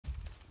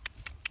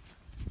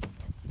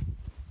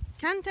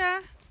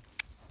Canter.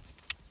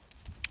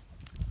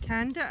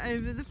 Canter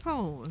over the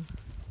pole.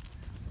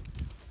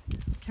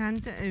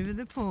 Canter over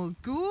the pole.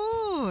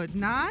 Good.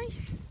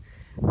 Nice.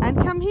 And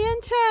come here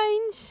and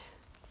change.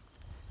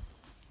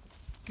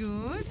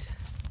 Good.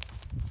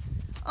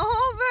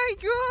 Oh, very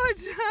good.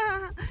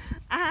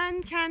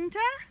 And canter.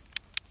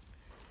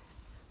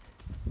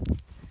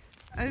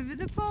 Over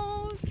the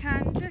pole.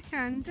 Canter,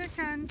 canter,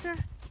 canter.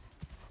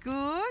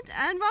 Good.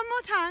 And one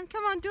more time.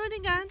 Come on, do it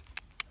again.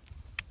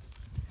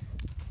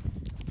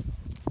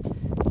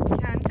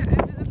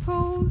 Canter over the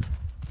pole.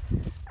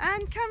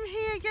 And come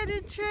here, get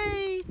a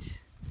treat.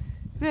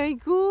 Very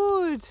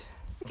good.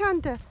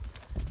 Canter.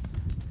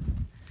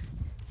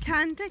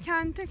 Canter,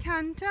 canter,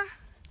 canter.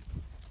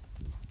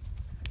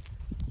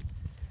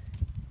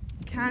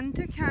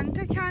 Canter,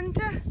 canter,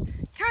 canter.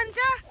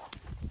 Canter!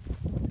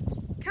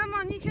 Come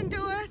on, you can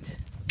do it.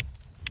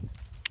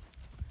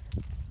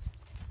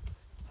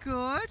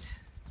 Good.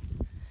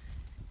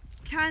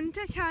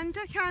 Canter,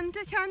 canter,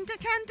 canter, canter,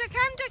 canter,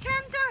 canter,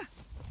 canter.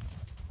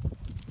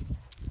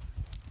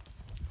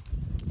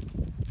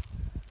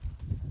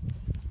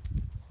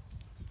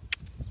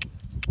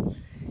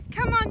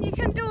 Come on, you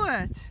can do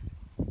it.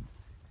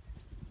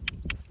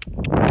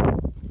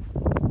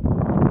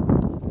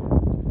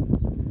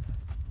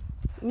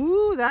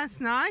 Ooh, that's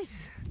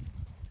nice.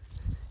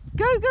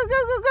 Go, go,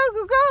 go, go, go,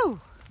 go, go.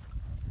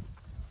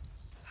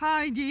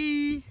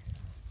 Heidi.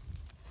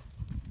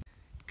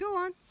 Go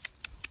on.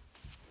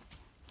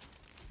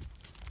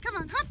 Come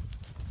on, hop.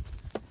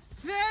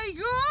 Very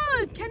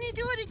good. Can you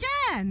do it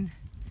again?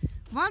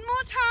 One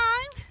more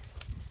time.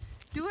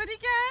 Do it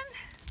again.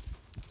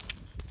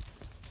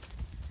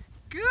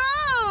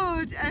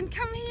 Good. And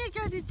come here,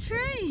 get a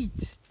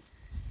treat.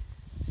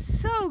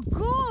 So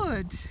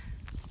good.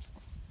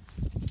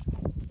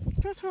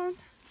 Put on.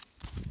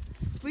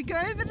 We go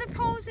over the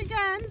poles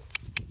again.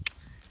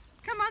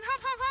 Come on,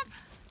 hop, hop, hop.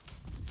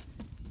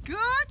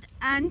 Good.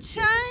 And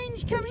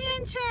change. Come here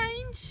and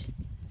change.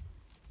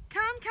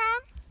 Come,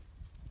 come.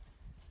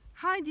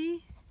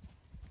 Heidi.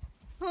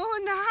 Oh,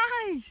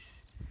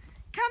 nice.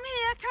 Come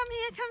here, come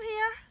here, come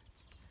here.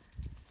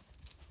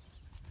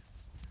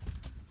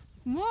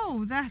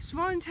 Whoa, that's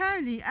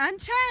voluntarily. And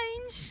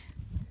change.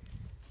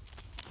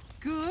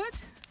 Good.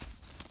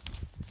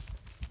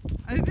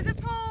 Over the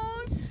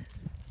poles.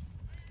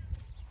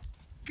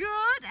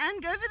 Good.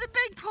 And over the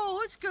big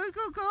poles. Go,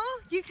 go, go.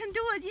 You can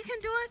do it. You can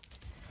do it.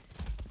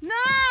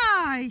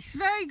 Nice.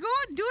 Very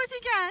good. Do it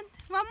again.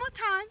 One more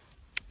time.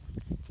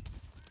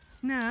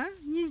 No,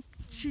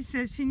 she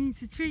says she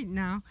needs a treat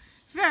now.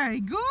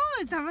 Very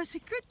good. That was a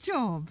good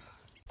job.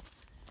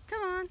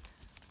 Come on.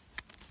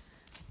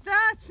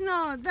 That's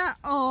not that.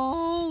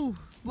 Oh,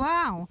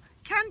 wow.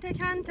 Canter,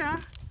 canter.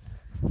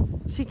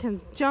 She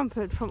can jump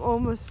it from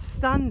almost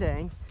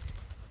standing.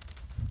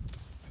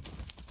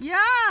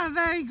 Yeah,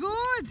 very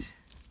good.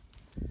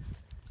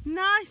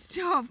 Nice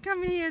job.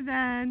 Come here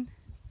then.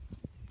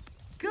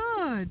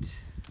 Good.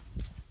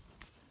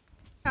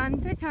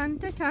 Canter,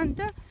 canter,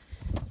 canter.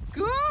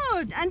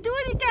 Good. And do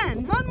it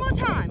again. One more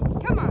time.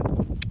 Come on.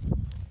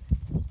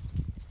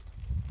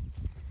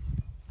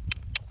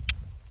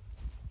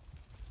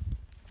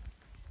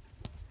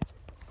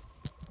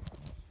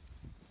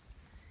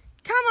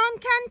 Come on,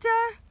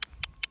 canter.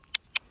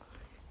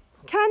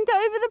 Canter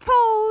over the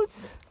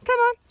poles. Come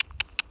on.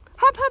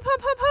 Hop, hop,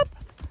 hop, hop, hop.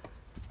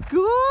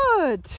 Good.